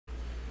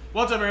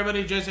What's up,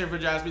 everybody? Jason here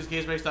for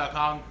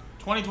JaspysCaseBreaks.com.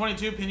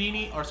 2022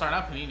 Panini, or sorry,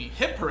 not Panini,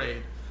 Hit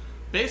Parade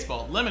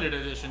Baseball Limited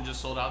Edition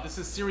just sold out. This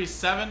is Series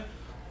 7,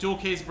 dual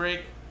case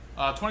break,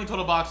 20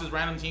 total boxes,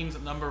 random teams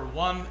at number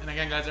 1. And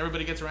again, guys,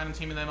 everybody gets a random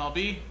team in the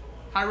MLB.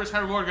 High risk, high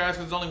reward, guys,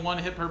 because there's only one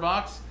hit per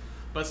box.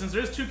 But since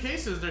there's 2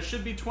 cases, there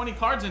should be 20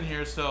 cards in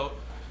here, so,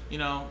 you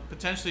know,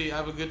 potentially I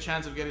have a good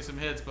chance of getting some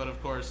hits, but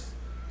of course,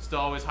 still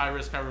always high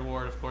risk, high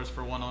reward, of course,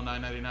 for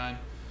 $109.99.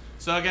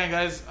 So again,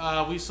 guys,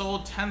 we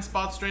sold 10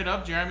 spots straight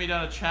up. Jeremy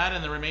down a Chad,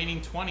 and the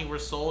remaining 20 were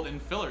sold in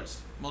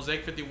fillers.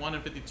 Mosaic 51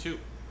 and 52.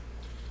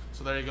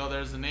 So there you go.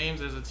 There's the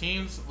names. There's the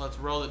teams. Let's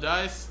roll the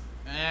dice.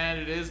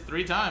 And it is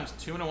 3 times.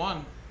 2 and a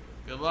 1.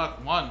 Good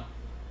luck. 1,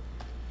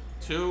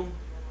 2,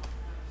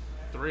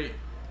 3.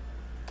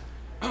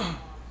 There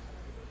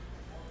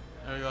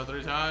we go.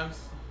 3 times.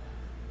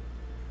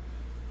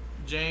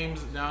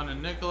 James down to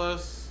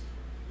Nicholas.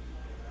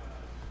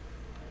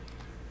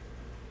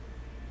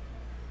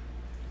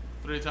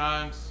 3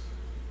 times.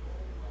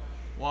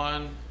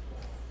 1,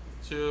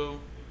 2,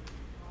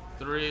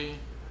 3.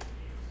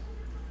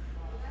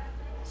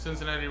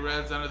 Cincinnati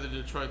Reds under the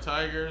Detroit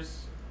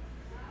Tigers.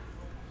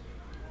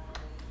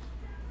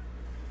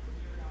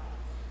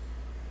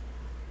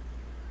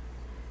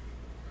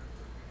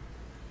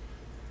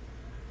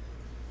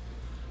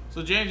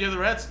 So James, you have the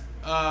Reds.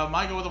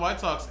 Michael with the White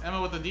Sox.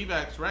 Emma with the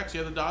D-backs. Rex,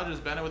 you have the Dodgers.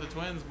 Bennett with the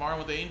Twins. Martin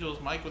with the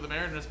Angels. Mike with the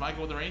Mariners.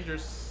 Michael with the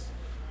Rangers.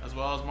 As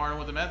well as Martin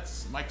with the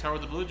Mets, Mike Tower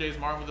with the Blue Jays,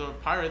 Martin with the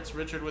Pirates,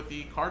 Richard with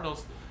the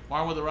Cardinals,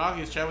 Martin with the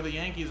Rockies, Chad with the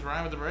Yankees,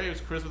 Ryan with the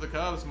Braves, Chris with the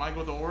Cubs, Mike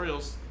with the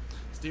Orioles,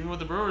 Steven with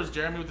the Brewers,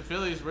 Jeremy with the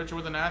Phillies, Richard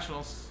with the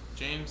Nationals,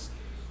 James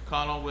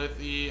Connell with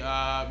the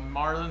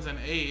Marlins and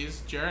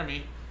A's,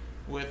 Jeremy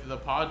with the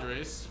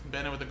Padres,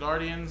 Bennett with the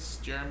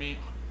Guardians, Jeremy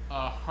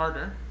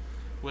Harder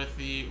with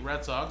the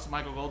Red Sox,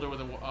 Michael Golder with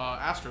the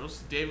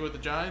Astros, David with the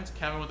Giants,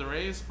 Kevin with the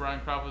Rays, Brian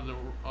Crawford with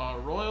the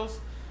Royals,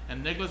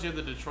 and Nicholas, you have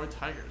the Detroit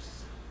Tigers.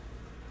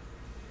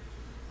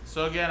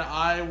 So again,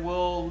 I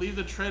will leave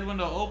the trade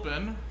window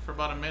open for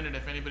about a minute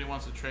if anybody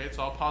wants to trade.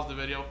 So I'll pause the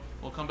video.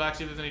 We'll come back,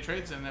 see if there's any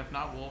trades, and if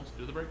not, we'll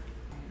do the break.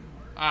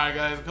 All right,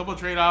 guys, a couple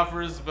trade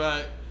offers,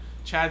 but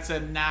Chad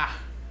said, nah,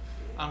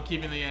 I'm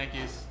keeping the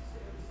Yankees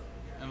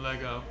and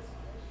let go.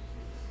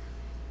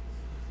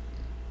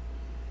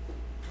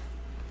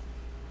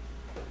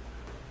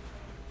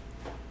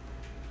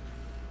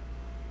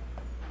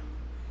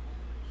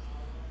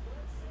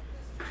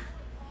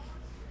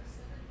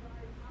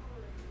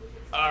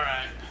 All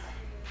right.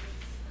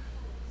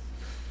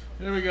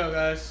 Here we go,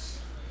 guys.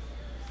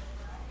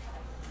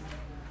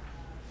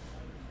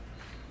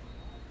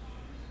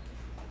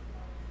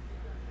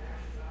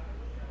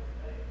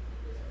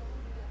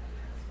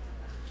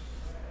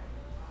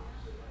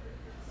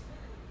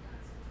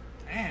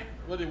 Man,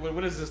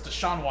 what is this?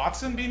 Deshaun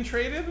Watson being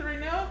traded right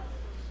now?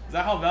 Is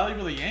that how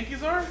valuable the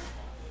Yankees are?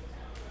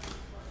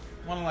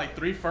 One of like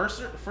 3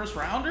 first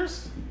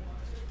rounders?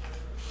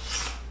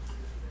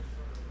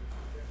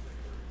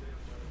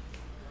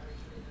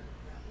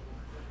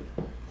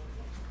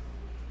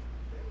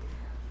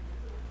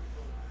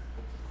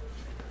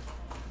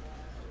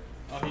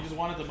 Oh, he just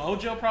wanted the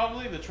mojo,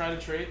 probably, to try to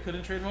trade.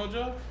 Couldn't trade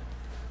mojo.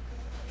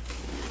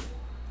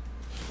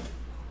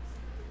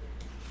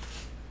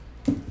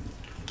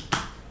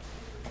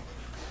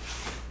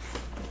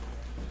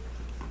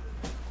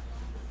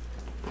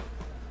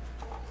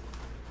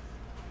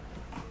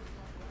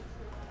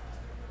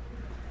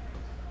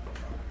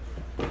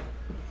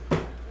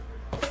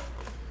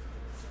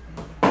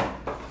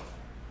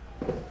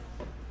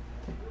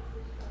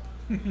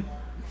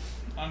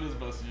 I'm just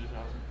busting your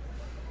chops.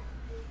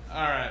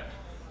 All right.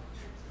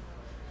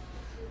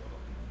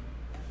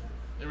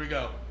 Here we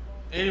go.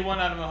 81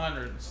 out of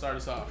 100. Start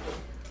us off.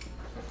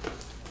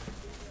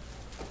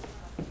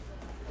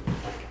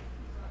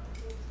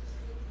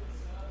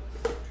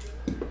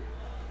 I'm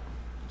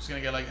just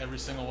gonna get like every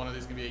single one of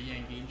these gonna be a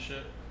Yankee and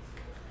shit.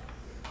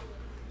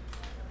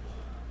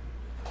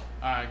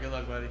 Alright, good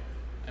luck, buddy.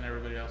 And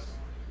everybody else.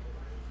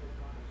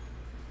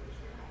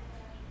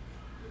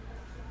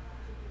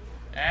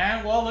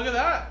 And, well, look at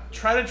that.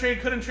 Try to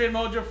trade, couldn't trade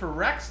mojo for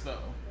Rex, though.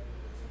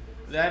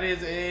 That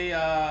is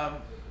a,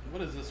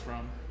 what is this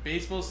from?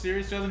 Baseball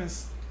Series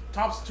 2000,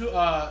 Topps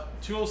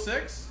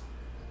 206.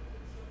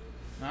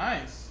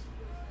 Nice.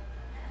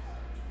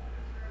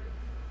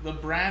 The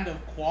brand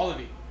of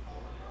quality.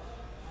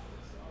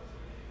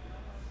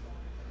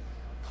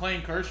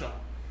 Clayton Kershaw.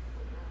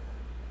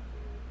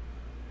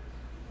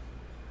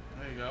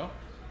 There you go.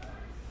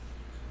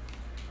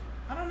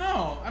 I don't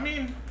know. I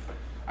mean,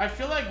 I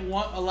feel like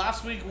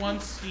last week,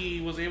 once he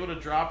was able to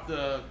drop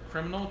the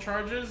criminal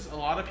charges, a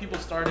lot of people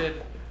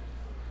started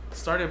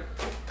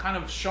kind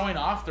of showing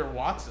off their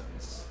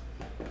Watsons.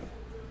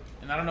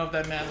 And I don't know if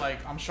that meant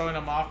like I'm showing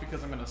them off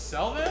because I'm going to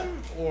sell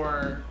them,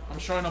 or I'm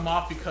showing them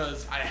off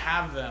because I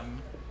have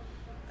them.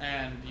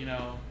 And, you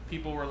know,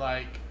 people were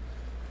like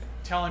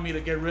telling me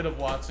to get rid of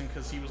Watson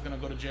because he was going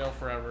to go to jail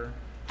forever.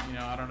 You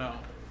know, I don't know.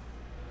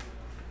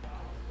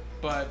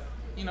 But,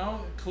 you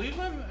know,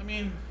 Cleveland, I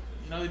mean,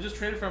 you know, they just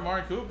traded for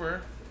Amari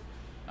Cooper.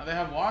 Now they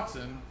have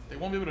Watson. They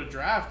won't be able to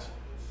draft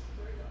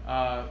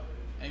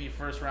any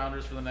first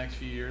rounders for the next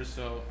few years,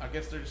 so I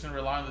guess they're just going to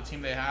rely on the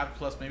team they have,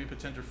 plus maybe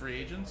potential free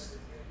agents.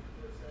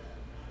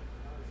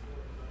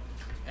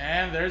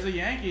 And there's a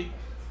Yankee,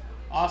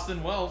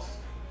 Austin Wells,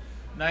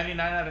 99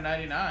 out of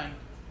 99.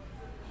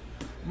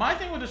 My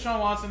thing with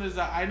Deshaun Watson is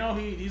that I know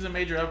he's a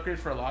major upgrade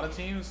for a lot of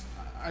teams.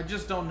 I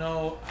just don't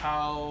know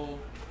how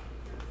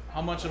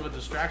much of a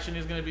distraction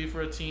he's going to be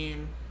for a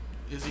team.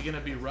 Is he going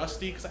to be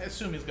rusty? Because I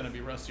assume he's going to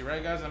be rusty,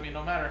 right, guys? I mean,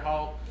 no matter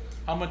how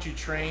much you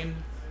train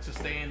to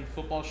stay in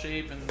football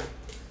shape and,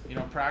 you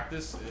know,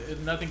 practice,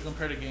 it's nothing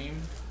compared to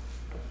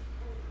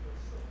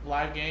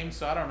live games.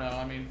 So I don't know.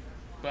 I mean,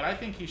 but I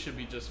think he should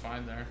be just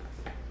fine there.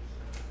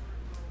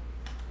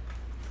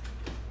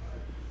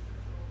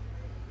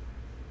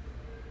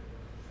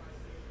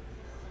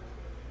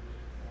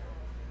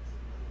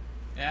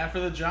 And for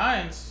the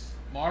Giants,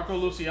 Marco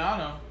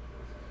Luciano,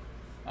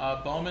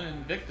 Bowman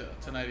Invicta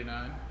to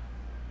 99.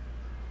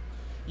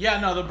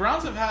 Yeah, no, the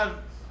Browns have had.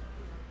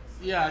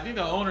 Yeah, I think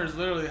the owners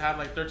literally had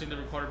like 13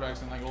 different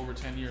quarterbacks in like over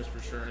 10 years for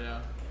sure.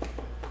 Yeah.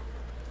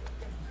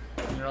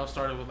 And it all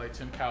started with like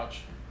Tim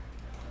Couch,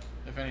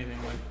 if anything,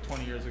 like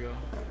 20 years ago.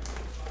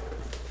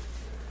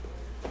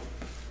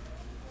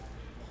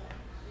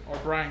 Or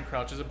Brian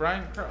Crouch. Is it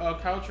Brian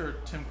Couch or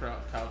Tim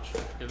Couch? I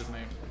forget his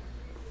name.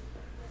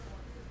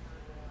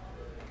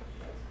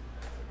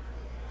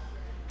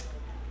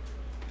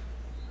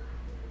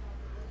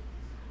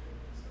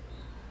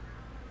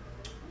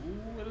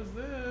 Ooh, what is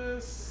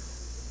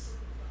this?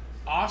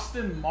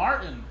 Austin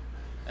Martin.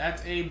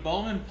 That's a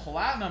Bowman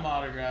Platinum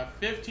autograph.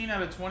 15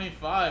 out of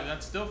 25.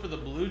 That's still for the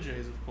Blue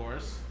Jays, of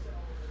course.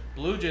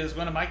 Blue Jays is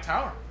going to Mike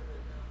Tower.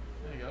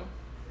 There you go.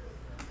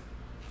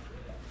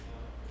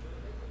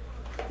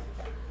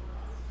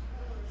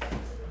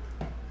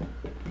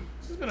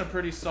 This has been a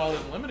pretty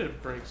solid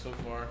limited break so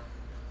far.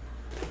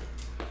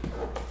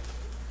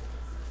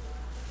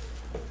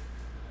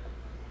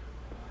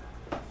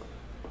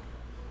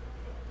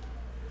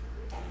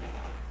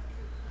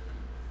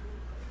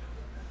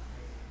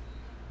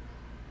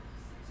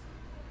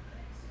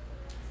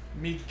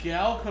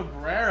 Miguel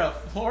Cabrera,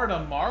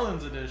 Florida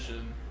Marlins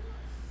edition.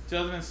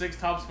 2006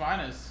 Topps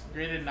Finest,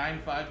 graded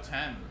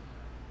 9/5/10.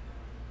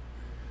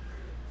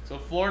 So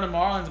Florida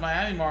Marlins,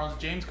 Miami Marlins,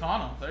 James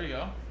Connell. There you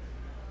go.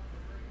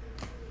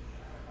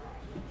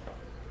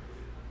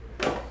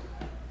 All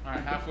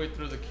right, halfway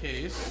through the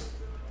case.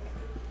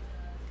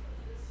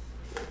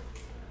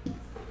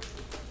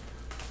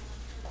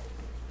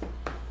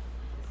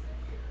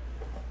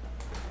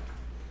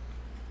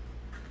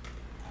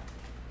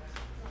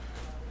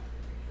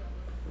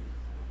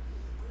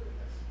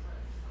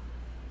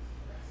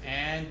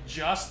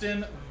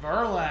 Justin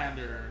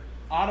Verlander,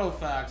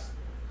 Autofax,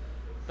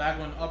 back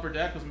when Upper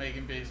Deck was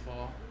making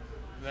baseball.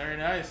 Very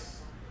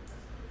nice.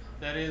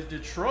 That is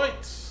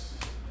Detroit.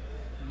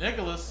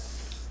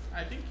 Nicholas,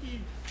 I think he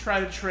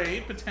tried to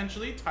trade,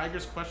 potentially.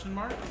 Tigers question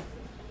mark.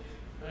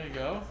 There you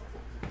go.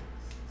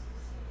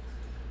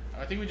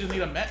 I think we just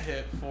need a Met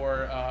hit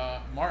for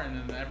Martin,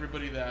 and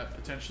everybody that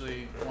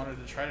potentially wanted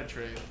to try to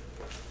trade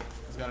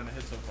has gotten a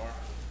hit so far.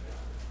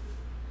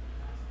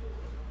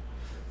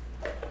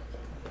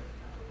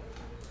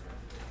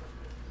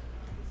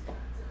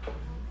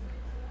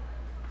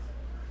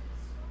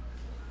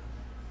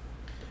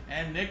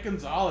 And Nick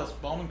Gonzalez,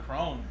 Bowman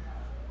Chrome,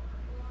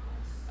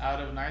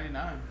 out of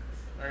 99.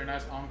 Very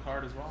nice on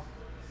card as well.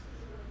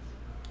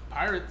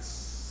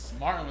 Pirates,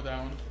 Martin with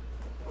that one.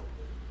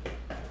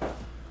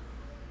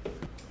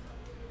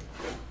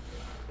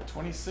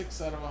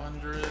 26 out of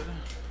 100.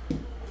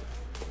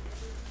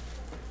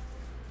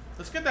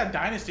 Let's get that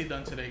Dynasty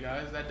done today,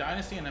 guys. That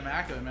Dynasty and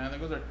Immaculate, man.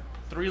 Those are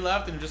 3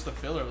 left and just a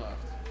filler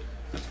left.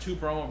 That's 2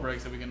 promo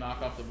breaks that we can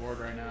knock off the board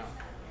right now.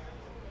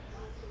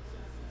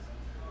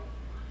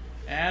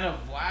 And a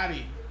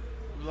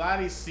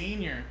Vladdy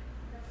Sr.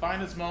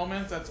 Finest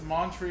moments. That's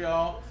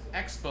Montreal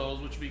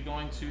Expos, which will be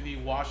going to the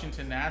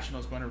Washington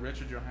Nationals, going to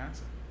Richard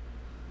Johansson.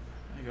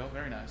 There you go.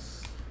 Very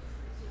nice.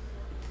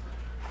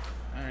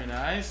 Very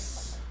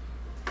nice.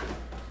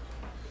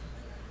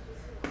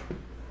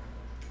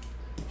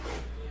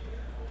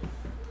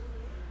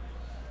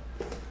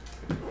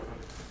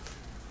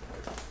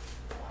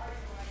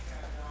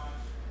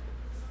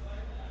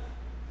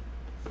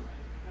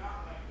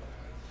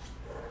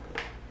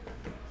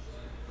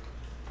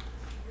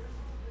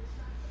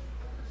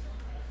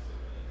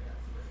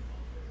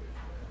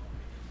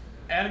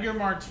 Edgar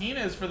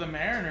Martinez for the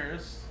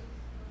Mariners.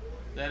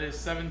 That is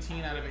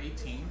 17 out of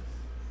 18.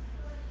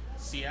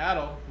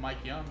 Seattle,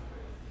 Mike Young.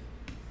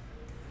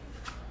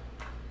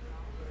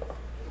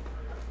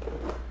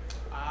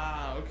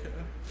 Ah, okay.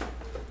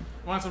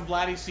 Want some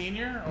Vladdy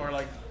Sr. or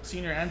like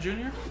Senior and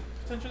Junior,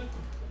 potentially?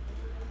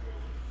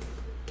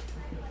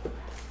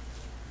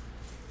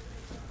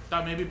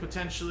 Thought maybe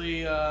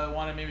potentially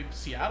wanted maybe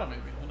Seattle,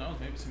 maybe. Who knows?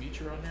 Maybe some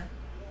Ichiro in here.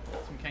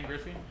 Some Ken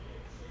Griffey.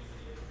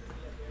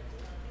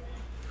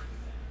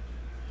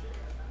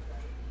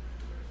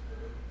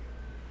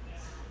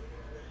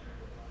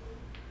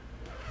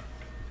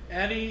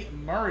 Eddie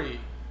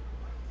Murray,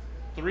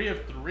 3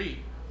 of 3.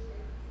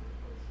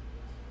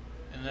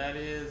 And that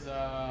is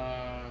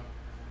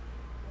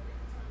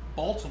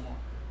Baltimore.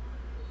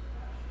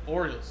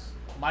 Orioles.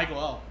 Michael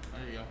L.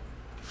 There you go.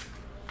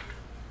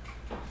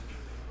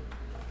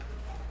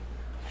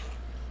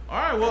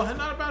 Alright, well,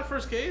 not a bad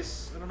first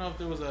case. I don't know if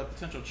there was a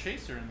potential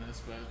chaser in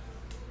this, but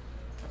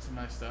that's some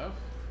nice stuff.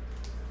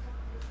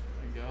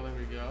 There we go, there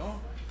we go.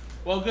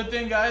 Well, good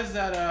thing, guys,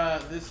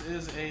 that this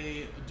is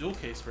a dual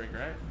case break,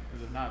 right?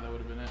 Because if not, that would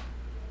have been it.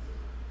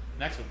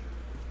 Next one.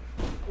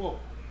 Whoa.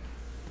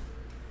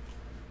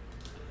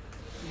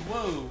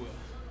 Whoa.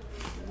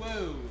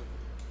 Whoa.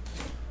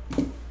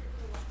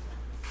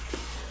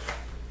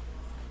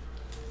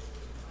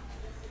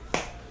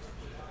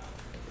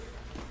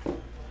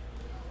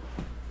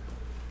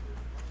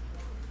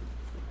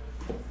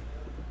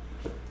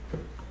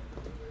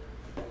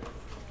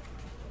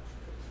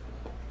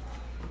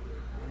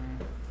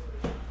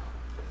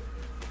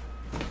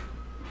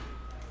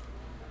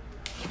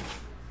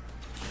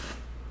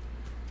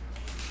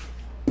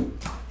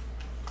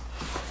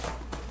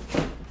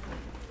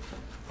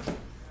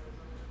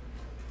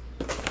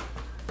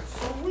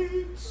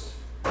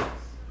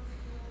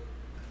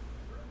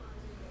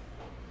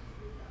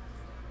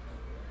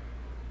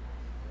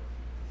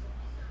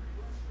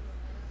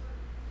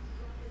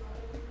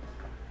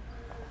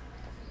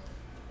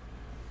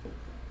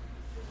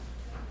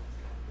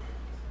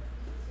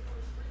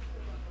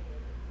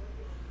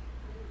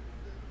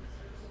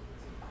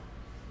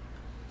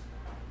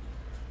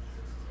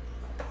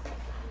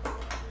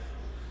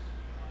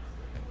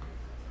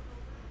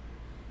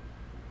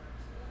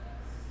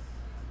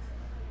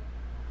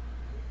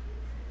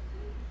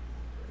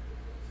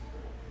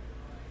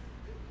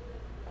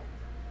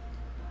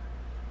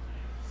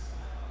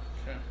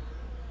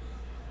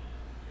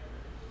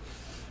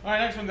 All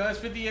right, next one, guys.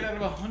 58 out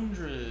of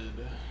 100.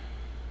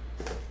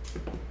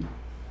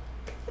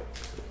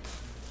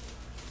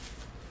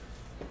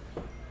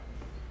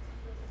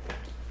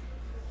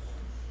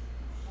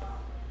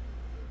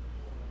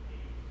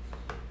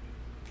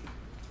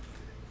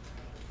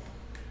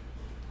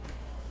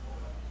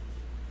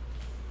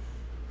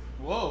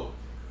 Whoa.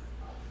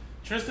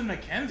 Tristan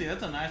McKenzie.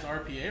 That's a nice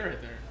RPA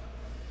right there.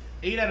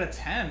 8 out of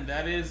 10.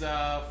 That is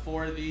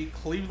for the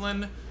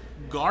Cleveland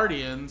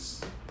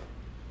Guardians.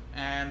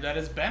 And that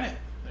is Bennett.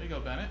 There you go,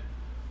 Bennett.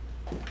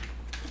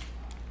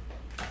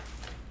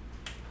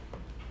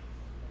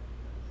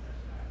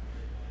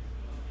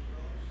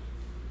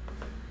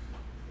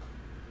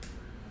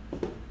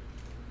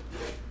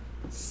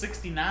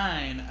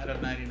 $69 out of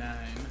 99.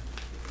 Let's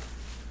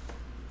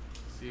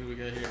see who we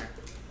got here.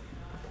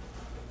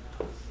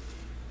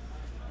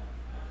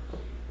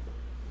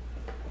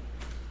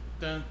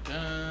 Dun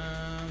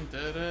dun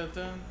da da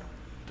dun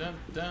dun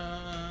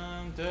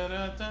dun da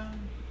da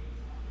dun.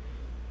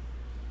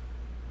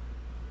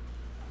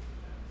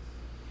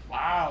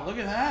 Wow, look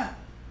at that.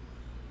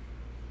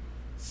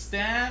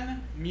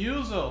 Stan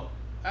Musial.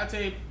 That's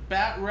a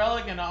bat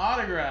relic and an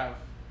autograph.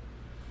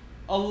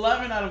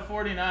 11 out of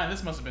 49.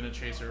 This must have been a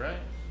chaser, right?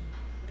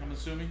 I'm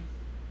assuming.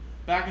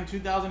 Back in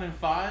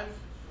 2005.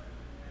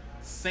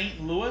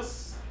 St.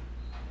 Louis.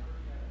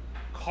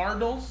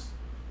 Cardinals.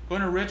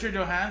 Going to Richard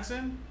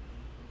Johansson.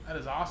 That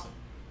is awesome.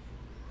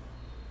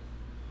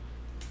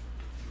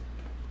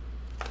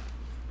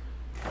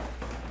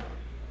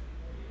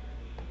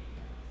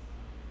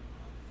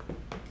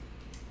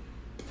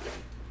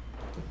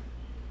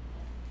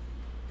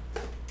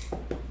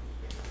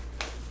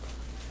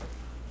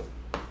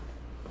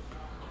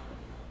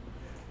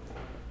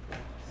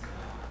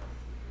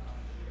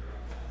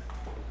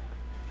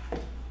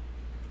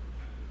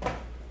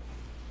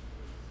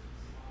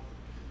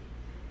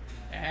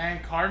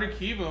 And Carter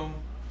Kieboom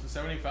to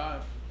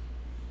 75.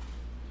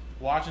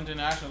 Washington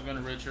Nationals going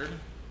to Richard.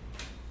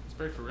 Let's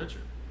break for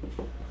Richard.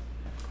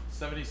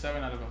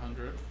 77 out of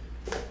 100.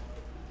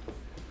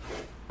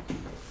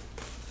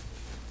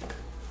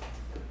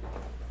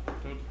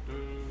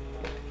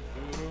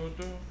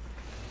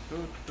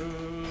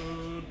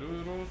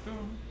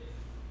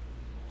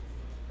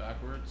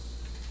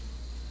 Backwards.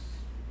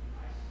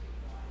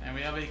 And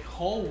we have a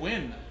Cole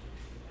Winn.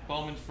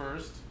 Bowman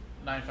first.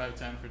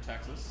 9/5/10 for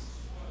Texas.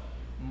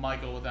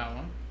 Michael with that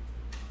one.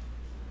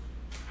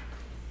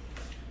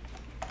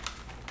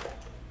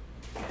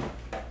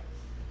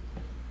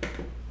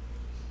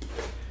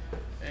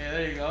 Hey,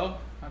 there you go.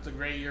 That's a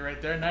great year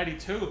right there.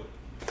 92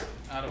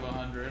 out of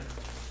 100.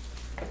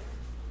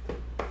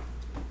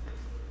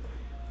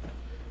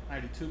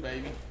 92,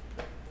 baby.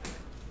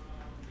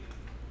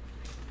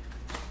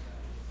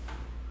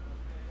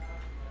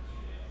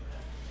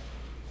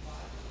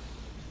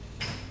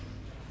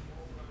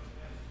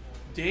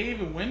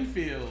 Dave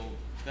Winfield.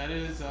 That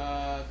is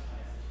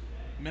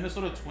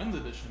Minnesota Twins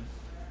edition.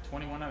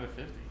 21 out of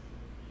 50.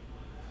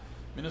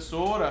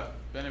 Minnesota.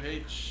 Ben of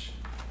H.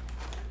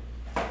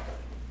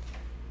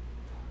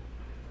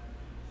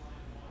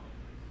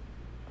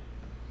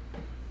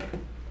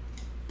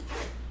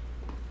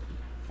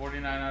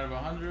 $49 out of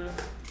 100.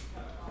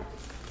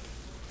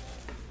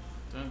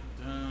 Dun,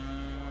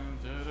 dun,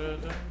 dun,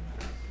 dun,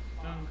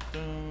 dun,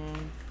 dun.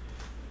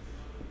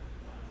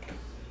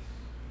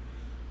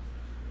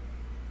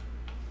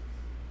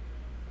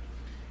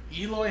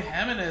 Eloy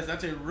Jimenez,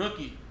 that's a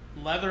rookie.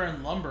 Leather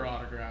and lumber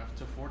autograph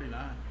to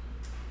 49.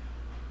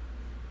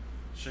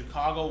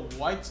 Chicago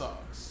White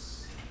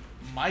Sox.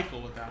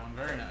 Michael with that one.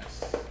 Very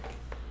nice.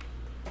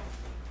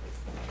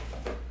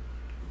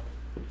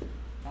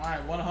 All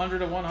right, 100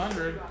 to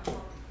 100.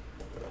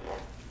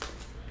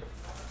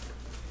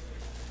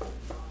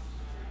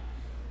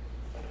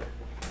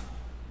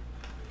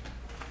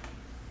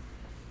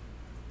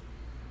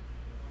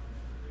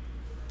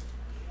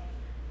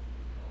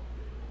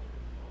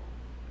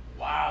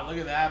 Wow, look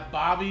at that.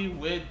 Bobby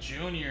Witt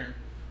Jr.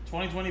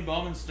 2020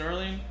 Bowman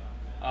Sterling.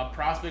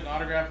 Prospect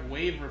autograph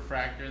wave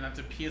refractor, and that's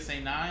a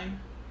PSA 9.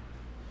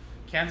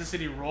 Kansas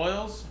City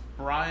Royals,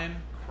 Brian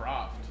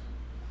Croft.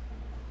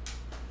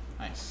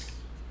 Nice.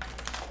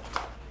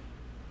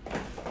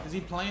 Is he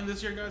playing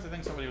this year, guys? I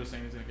think somebody was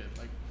saying he's going to get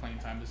like playing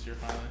time this year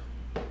finally.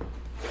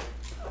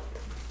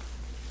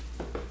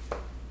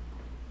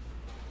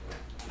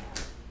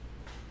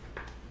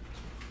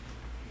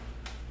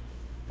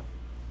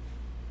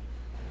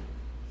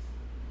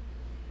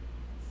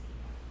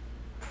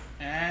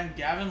 And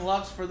Gavin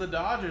Lux for the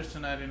Dodgers to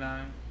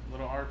 99.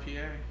 Little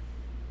RPA.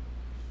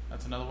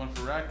 That's another one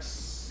for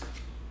Rex.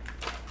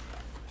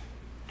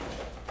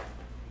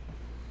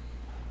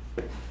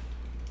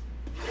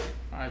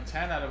 Alright,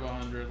 10 out of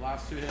 100.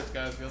 Last 2 hits,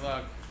 guys. Good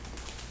luck.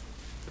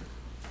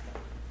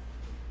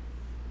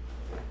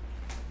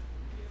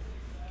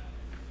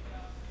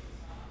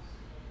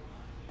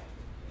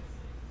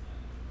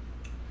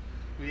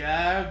 We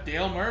have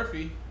Dale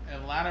Murphy,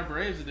 Atlanta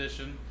Braves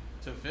edition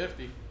to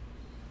 50.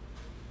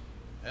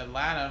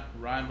 Atlanta,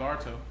 Ryan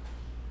Bartow.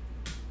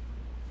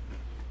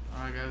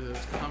 Alright guys,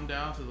 it's come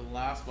down to the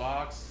last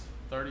box.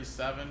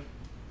 37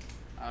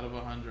 out of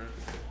 100.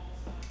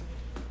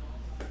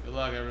 Good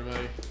luck,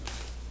 everybody.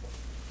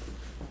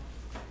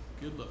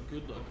 Good luck,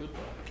 good luck, good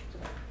luck.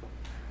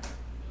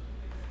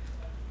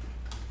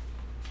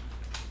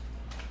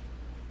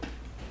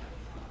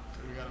 So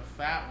we got a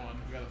fat one.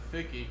 We got a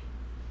thicky.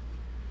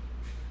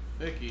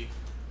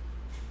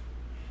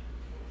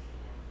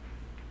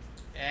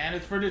 And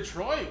it's for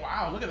Detroit.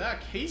 Wow, look at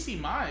that. Casey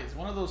Mize,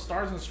 one of those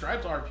Stars and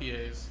Stripes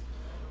RPAs.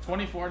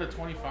 24 to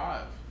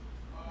 25.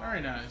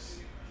 Very nice.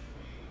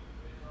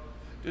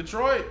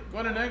 Detroit,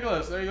 going to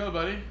Nicholas. There you go,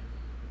 buddy.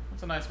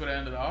 That's a nice way to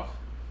end it off.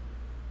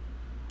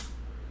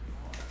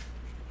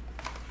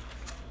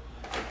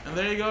 And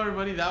there you go,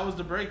 everybody. That was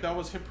the break. That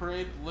was Hit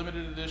Parade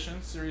Limited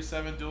Edition, Series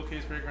 7 Dual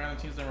Case Break Random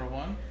Teams number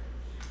 1.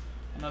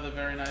 Another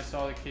very nice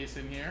solid case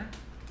in here.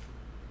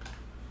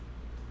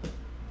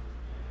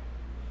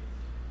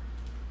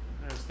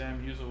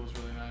 Stan Musial was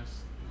really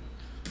nice.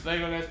 There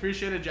you go, guys.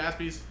 Appreciate it.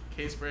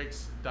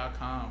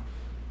 JaspysCaseBreaks.com.